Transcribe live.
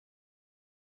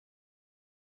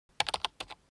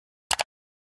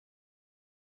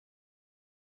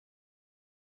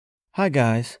Hi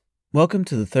guys, welcome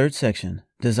to the third section,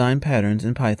 Design Patterns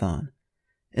in Python.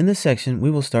 In this section, we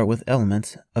will start with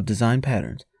elements of design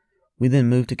patterns. We then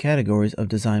move to categories of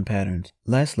design patterns.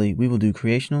 Lastly, we will do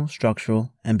creational,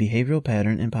 structural, and behavioral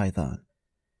pattern in Python.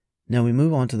 Now we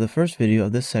move on to the first video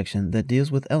of this section that deals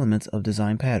with elements of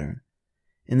design pattern.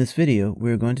 In this video,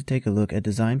 we are going to take a look at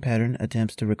design pattern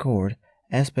attempts to record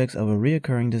aspects of a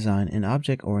recurring design in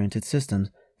object-oriented systems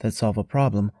that solve a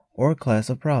problem or a class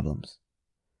of problems.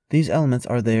 These elements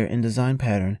are there in design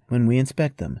pattern when we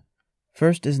inspect them.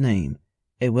 First is name,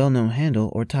 a well-known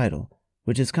handle or title,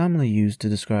 which is commonly used to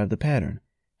describe the pattern.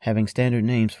 Having standard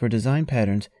names for design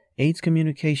patterns aids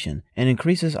communication and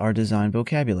increases our design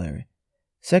vocabulary.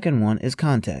 Second one is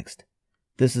context.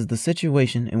 This is the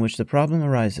situation in which the problem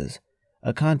arises.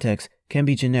 A context can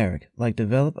be generic, like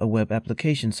develop a web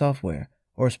application software,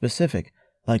 or specific,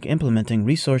 like implementing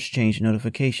resource change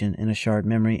notification in a shared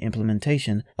memory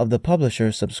implementation of the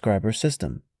publisher-subscriber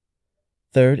system.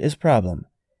 Third is problem.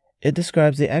 It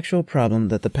describes the actual problem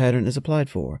that the pattern is applied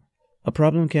for. A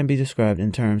problem can be described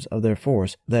in terms of their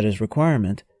force, that is,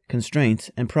 requirement,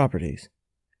 constraints, and properties.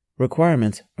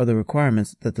 Requirements are the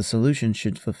requirements that the solution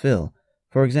should fulfill.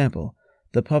 For example,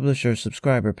 the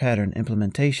publisher-subscriber pattern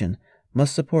implementation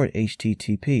must support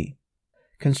HTTP.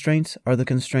 Constraints are the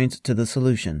constraints to the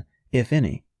solution, if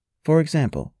any. For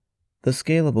example, the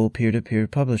scalable peer-to-peer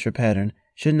publisher pattern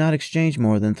should not exchange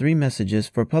more than 3 messages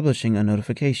for publishing a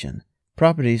notification.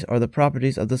 Properties are the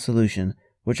properties of the solution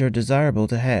which are desirable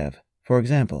to have. For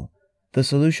example, the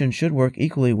solution should work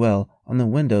equally well on the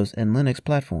Windows and Linux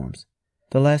platforms.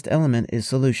 The last element is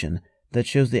solution, that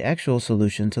shows the actual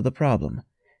solution to the problem.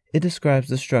 It describes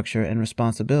the structure and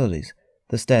responsibilities,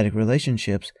 the static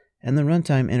relationships, and the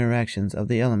runtime interactions of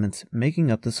the elements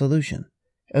making up the solution.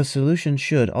 A solution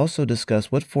should also discuss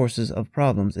what forces of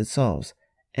problems it solves,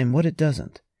 and what it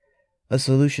doesn't. A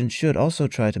solution should also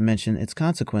try to mention its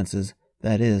consequences,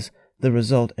 that is, the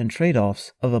result and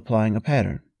trade-offs of applying a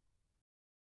pattern.